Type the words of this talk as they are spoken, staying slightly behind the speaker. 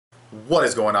What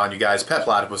is going on, you guys?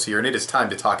 Petplatypus here, and it is time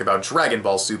to talk about Dragon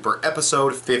Ball Super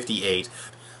Episode 58.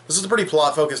 This is a pretty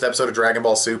plot-focused episode of Dragon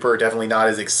Ball Super, definitely not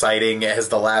as exciting as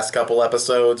the last couple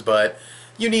episodes, but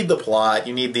you need the plot,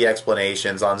 you need the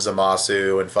explanations on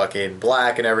Zamasu and fucking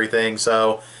Black and everything,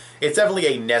 so it's definitely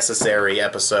a necessary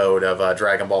episode of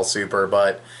Dragon Ball Super,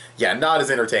 but yeah, not as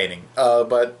entertaining.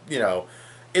 But, you know,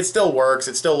 it still works,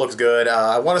 it still looks good.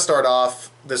 I want to start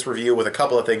off this review with a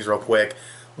couple of things real quick.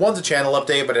 One's a channel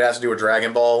update, but it has to do with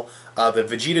Dragon Ball. The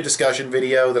Vegeta discussion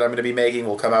video that I'm going to be making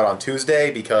will come out on Tuesday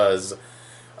because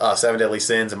Seven Deadly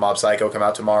Sins and Mob Psycho come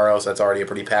out tomorrow, so that's already a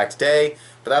pretty packed day.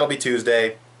 But that'll be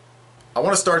Tuesday. I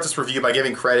want to start this review by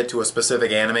giving credit to a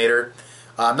specific animator.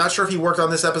 I'm not sure if he worked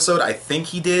on this episode. I think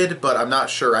he did, but I'm not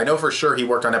sure. I know for sure he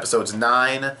worked on episodes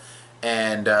 9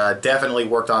 and definitely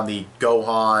worked on the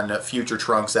Gohan Future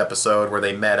Trunks episode where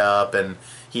they met up and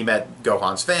he met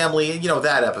Gohan's family. You know,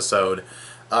 that episode.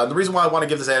 The reason why I want to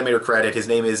give this animator credit, his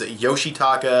name is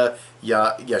Yoshitaka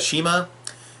Yashima,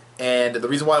 and the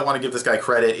reason why I want to give this guy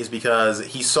credit is because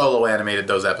he solo animated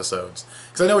those episodes.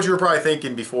 Because I know what you were probably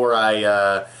thinking before you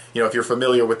know, if you're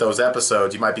familiar with those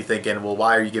episodes, you might be thinking, well,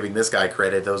 why are you giving this guy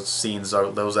credit? Those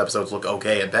those episodes look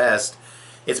okay at best.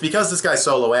 It's because this guy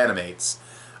solo animates.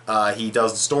 He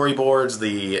does the storyboards,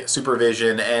 the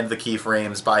supervision, and the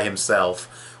keyframes by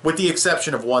himself, with the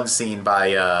exception of one scene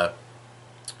by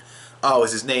oh,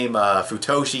 is his name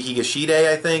Futoshi Higashide,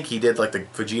 I think? He did like the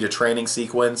Vegeta training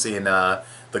sequence in the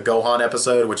Gohan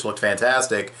episode, which looked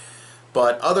fantastic.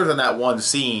 But other than that one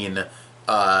scene,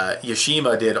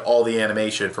 Yashima did all the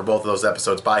animation for both of those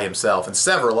episodes by himself, and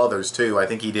several others too. I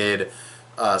think he did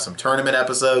some tournament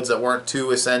episodes that weren't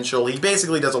too essential. He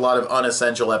basically does a lot of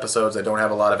unessential episodes that don't have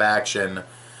a lot of action.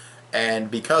 And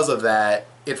because of that,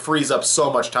 it frees up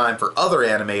so much time for other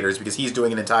animators because he's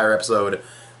doing an entire episode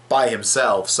by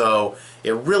himself, so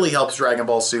it really helps Dragon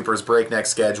Ball Super's breakneck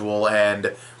schedule,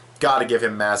 and gotta give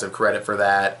him massive credit for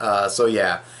that. So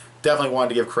yeah, definitely wanted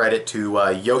to give credit to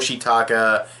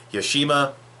Yoshitaka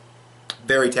Yashima.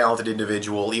 Very talented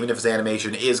individual, even if his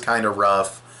animation is kind of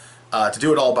rough. To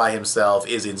do it all by himself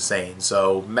is insane,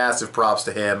 so massive props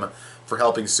to him for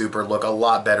helping Super look a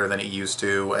lot better than it used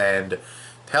to, and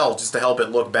hell, just to help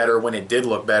it look better when it did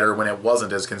look better when it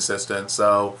wasn't as consistent.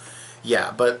 So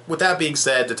yeah, but with that being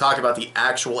said, to talk about the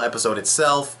actual episode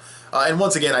itself, and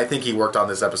once again, I think he worked on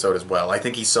this episode as well. I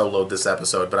think he soloed this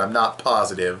episode, but I'm not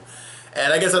positive.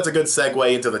 And I guess that's a good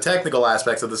segue into the technical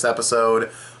aspects of this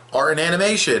episode. Art and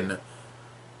animation,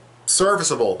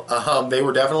 serviceable. They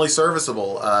were definitely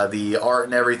serviceable. The art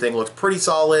and everything looked pretty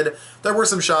solid. There were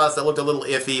some shots that looked a little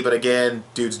iffy, but again,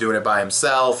 dude's doing it by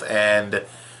himself, and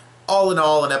all in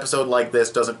all, an episode like this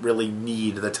doesn't really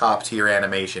need the top-tier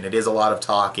animation. It is a lot of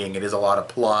talking, it is a lot of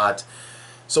plot.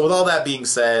 So with all that being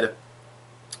said,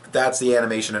 that's the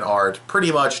animation and art.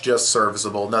 Pretty much just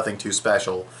serviceable, nothing too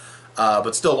special.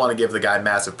 But still want to give the guy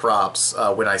massive props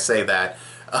when I say that.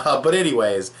 But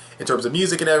anyways, in terms of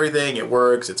music and everything, it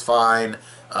works, it's fine.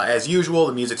 As usual,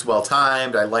 the music's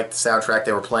well-timed. I liked the soundtrack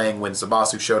they were playing when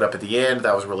Zamasu showed up at the end.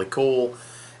 That was really cool.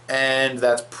 And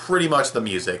that's pretty much the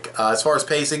music. As far as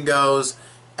pacing goes,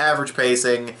 average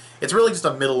pacing. It's really just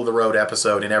a middle-of-the-road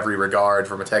episode in every regard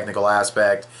from a technical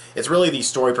aspect. It's really the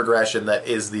story progression that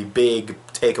is the big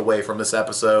takeaway from this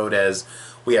episode, as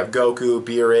we have Goku,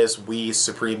 Beerus, Whis,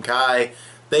 Supreme Kai.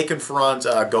 They confront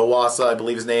Gowasa, I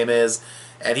believe his name is,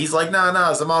 and he's like, nah,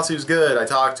 Zamasu's good. I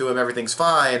talked to him, everything's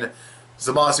fine.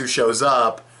 Zamasu shows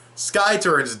up. Sky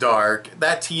turns dark.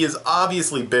 That tea is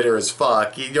obviously bitter as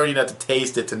fuck. You don't even have to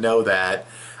taste it to know that.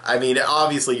 I mean,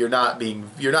 obviously you're not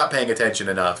paying attention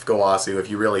enough, Gowasu, if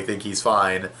you really think he's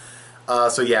fine.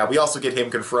 So yeah, we also get him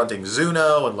confronting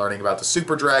Zuno and learning about the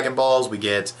Super Dragon Balls. We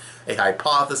get a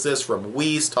hypothesis from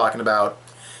Whis talking about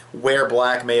where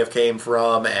Black may have came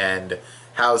from and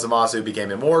how Zamasu became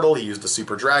immortal. He used the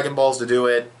Super Dragon Balls to do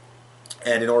it,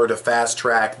 and in order to fast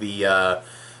track the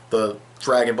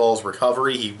Dragon Ball's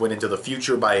recovery, he went into the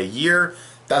future by a year.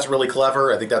 That's really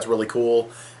clever. I think that's really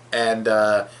cool. And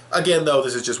again, though,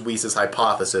 this is just Whis'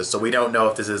 hypothesis, so we don't know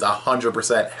if this is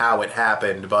 100% how it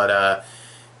happened, but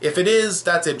if it is,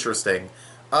 that's interesting.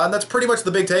 And that's pretty much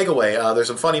the big takeaway. There's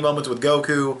some funny moments with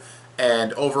Goku,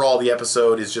 and overall the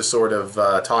episode is just sort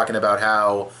of talking about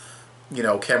how, you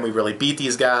know, can we really beat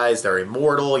these guys? They're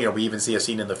immortal. You know, we even see a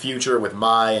scene in the future with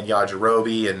Mai and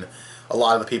Yajirobe, and a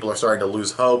lot of the people are starting to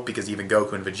lose hope because even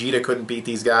Goku and Vegeta couldn't beat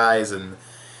these guys, and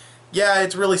yeah,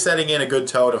 it's really setting in a good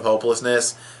tone of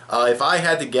hopelessness. If I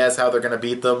had to guess how they're going to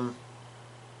beat them,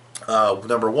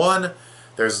 number one,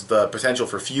 there's the potential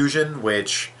for fusion,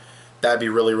 which that'd be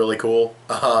really, really cool,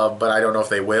 but I don't know if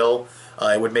they will.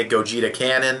 It would make Gogeta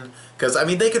canon. Because, I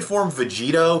mean, they could form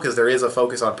Vegito, because there is a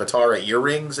focus on Potara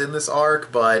earrings in this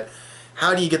arc, but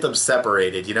how do you get them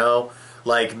separated, you know?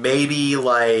 Like, maybe,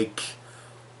 like...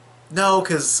 No,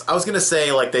 because I was going to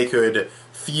say, like, they could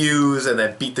fuse and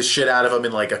then beat the shit out of them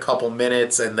in, like, a couple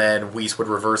minutes, and then Whis would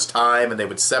reverse time and they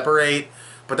would separate.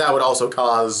 But that would also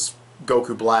cause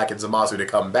Goku Black and Zamasu to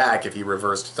come back if he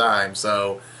reversed time,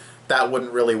 so that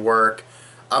wouldn't really work.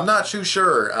 I'm not too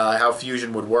sure how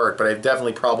fusion would work, but I'd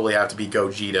definitely probably have to be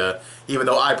Gogeta, even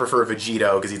though I prefer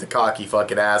Vegito because he's a cocky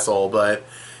fucking asshole, but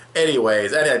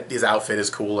anyways, and his outfit is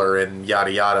cooler and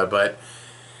yada yada, but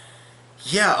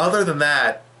yeah, other than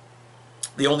that,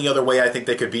 the only other way I think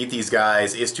they could beat these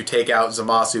guys is to take out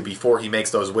Zamasu before he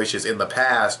makes those wishes in the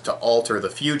past to alter the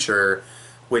future,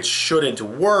 which shouldn't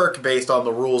work based on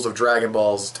the rules of Dragon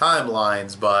Ball's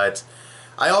timelines, but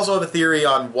I also have a theory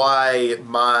on why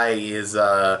Mai is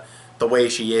the way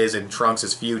she is in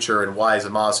Trunks' future and why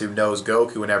Zamasu knows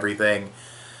Goku and everything.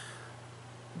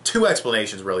 Two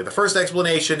explanations, really. The first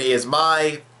explanation is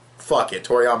Mai, fuck it.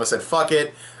 Toriyama said fuck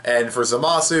it. And for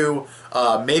Zamasu,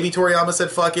 maybe Toriyama said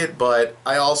fuck it, but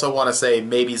I also want to say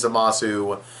maybe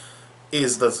Zamasu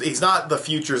is he's not the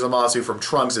future Zamasu from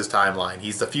Trunks' timeline.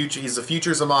 He's the future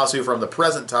Zamasu from the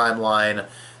present timeline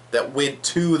that went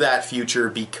to that future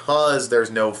because there's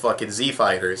no fucking Z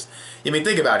fighters. I mean,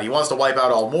 think about it. He wants to wipe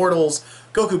out all mortals.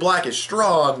 Goku Black is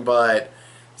strong, but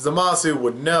Zamasu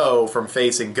would know from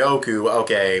facing Goku,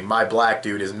 okay, my black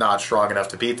dude is not strong enough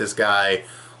to beat this guy.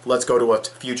 Let's go to a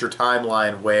future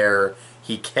timeline where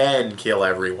he can kill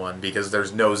everyone because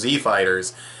there's no Z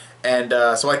fighters. And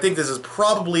so I think this is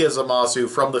probably a Zamasu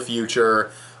from the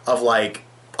future of like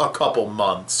a couple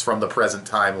months from the present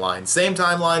timeline. Same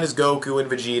timeline as Goku and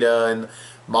Vegeta and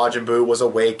Majin Buu was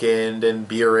awakened and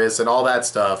Beerus and all that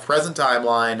stuff. Present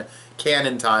timeline,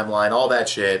 canon timeline, all that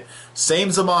shit. Same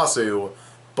Zamasu,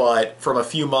 but from a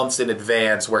few months in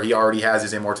advance where he already has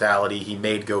his immortality, he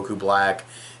made Goku Black,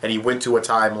 and he went to a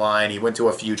timeline, he went to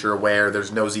a future where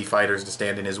there's no Z fighters to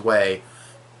stand in his way.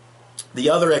 The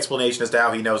other explanation as to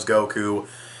how he knows Goku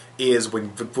is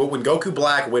when Goku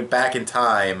Black went back in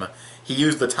time, he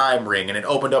used the time ring and it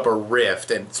opened up a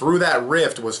rift, and through that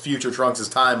rift was future Trunks'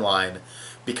 timeline.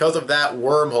 Because of that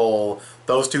wormhole,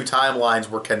 those two timelines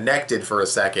were connected for a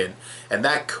second, and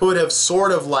that could have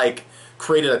sort of like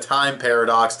created a time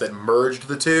paradox that merged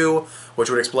the two, which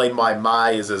would explain why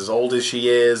Mai is as old as she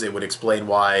is. It would explain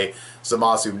why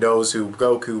Zamasu knows who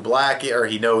Goku Black, or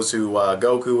he knows who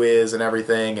Goku is and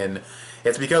everything, and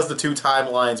it's because the two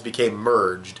timelines became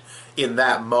merged in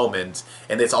that moment,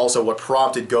 and it's also what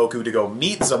prompted Goku to go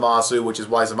meet Zamasu, which is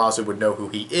why Zamasu would know who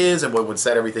he is and what would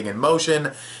set everything in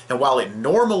motion. And while it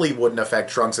normally wouldn't affect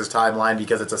Trunks' timeline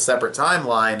because it's a separate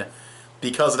timeline,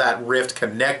 because that rift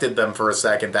connected them for a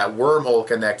second, that wormhole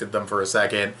connected them for a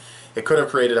second, it could have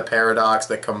created a paradox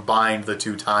that combined the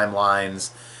two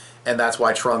timelines. And that's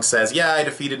why Trunks says, yeah, I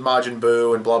defeated Majin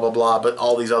Buu and blah blah blah, but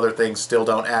all these other things still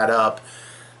don't add up.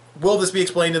 Will this be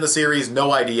explained in the series?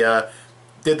 No idea.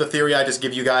 Did the theory I just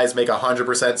give you guys make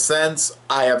 100% sense?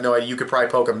 I have no idea. You could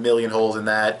probably poke a million holes in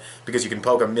that, because you can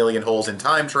poke a million holes in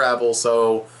time travel,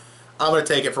 so I'm going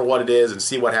to take it for what it is and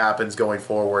see what happens going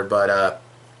forward, but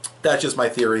that's just my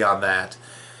theory on that.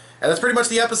 And that's pretty much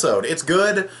the episode. It's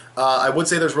good. I would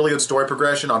say there's really good story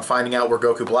progression on finding out where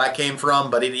Goku Black came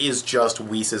from, but it is just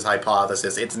Whis'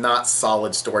 hypothesis. It's not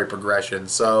solid story progression,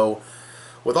 so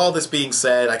with all this being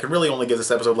said, I can really only give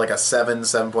this episode like a 7,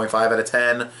 7.5 out of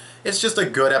 10. It's just a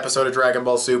good episode of Dragon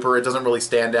Ball Super. It doesn't really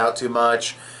stand out too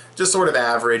much. Just sort of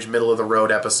average,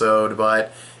 middle-of-the-road episode,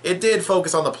 but it did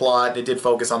focus on the plot. It did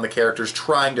focus on the characters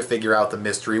trying to figure out the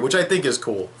mystery, which I think is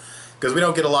cool, because we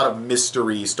don't get a lot of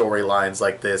mystery storylines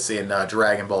like this in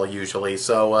Dragon Ball usually.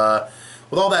 So,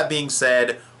 with all that being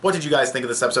said, what did you guys think of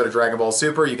this episode of Dragon Ball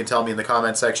Super? You can tell me in the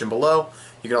comment section below.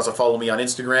 You can also follow me on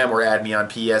Instagram or add me on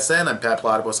PSN. I'm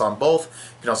petplatypus on both.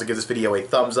 You can also give this video a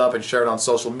thumbs up and share it on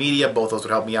social media. Both those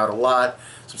would help me out a lot.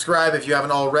 Subscribe if you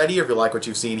haven't already, or if you like what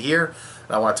you've seen here.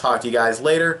 And I want to talk to you guys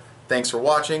later. Thanks for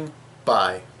watching.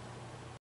 Bye.